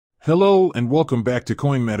Hello and welcome back to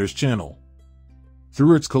Coin Matters channel.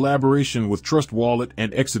 Through its collaboration with Trust Wallet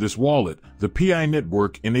and Exodus Wallet, the Pi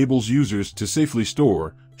network enables users to safely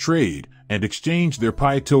store, trade, and exchange their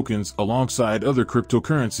Pi tokens alongside other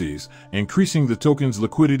cryptocurrencies, increasing the token's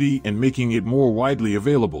liquidity and making it more widely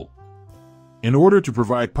available. In order to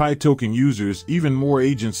provide Pi token users even more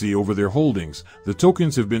agency over their holdings, the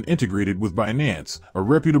tokens have been integrated with Binance, a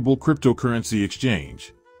reputable cryptocurrency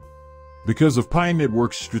exchange. Because of Pi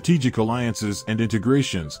Network's strategic alliances and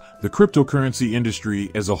integrations, the cryptocurrency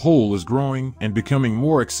industry as a whole is growing and becoming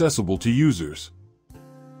more accessible to users.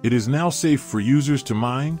 It is now safe for users to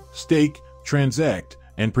mine, stake, transact,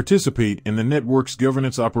 and participate in the network's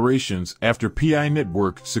governance operations after Pi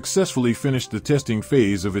Network successfully finished the testing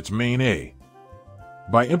phase of its main A.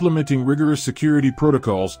 By implementing rigorous security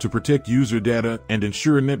protocols to protect user data and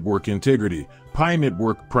ensure network integrity, Pi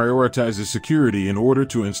Network prioritizes security in order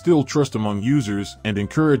to instill trust among users and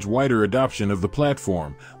encourage wider adoption of the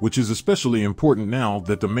platform, which is especially important now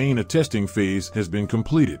that the main testing phase has been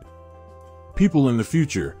completed. People in the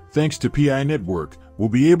future, thanks to Pi Network, will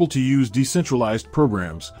be able to use decentralized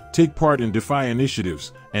programs, take part in DeFi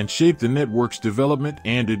initiatives, and shape the network's development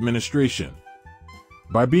and administration.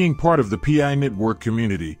 By being part of the Pi Network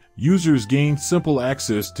community, users gain simple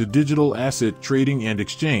access to digital asset trading and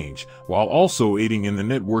exchange, while also aiding in the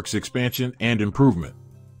network's expansion and improvement.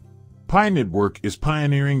 Pi Network is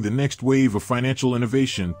pioneering the next wave of financial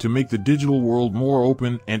innovation to make the digital world more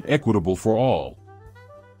open and equitable for all.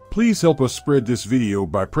 Please help us spread this video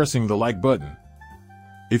by pressing the like button.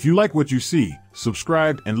 If you like what you see,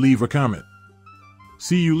 subscribe and leave a comment.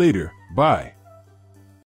 See you later. Bye.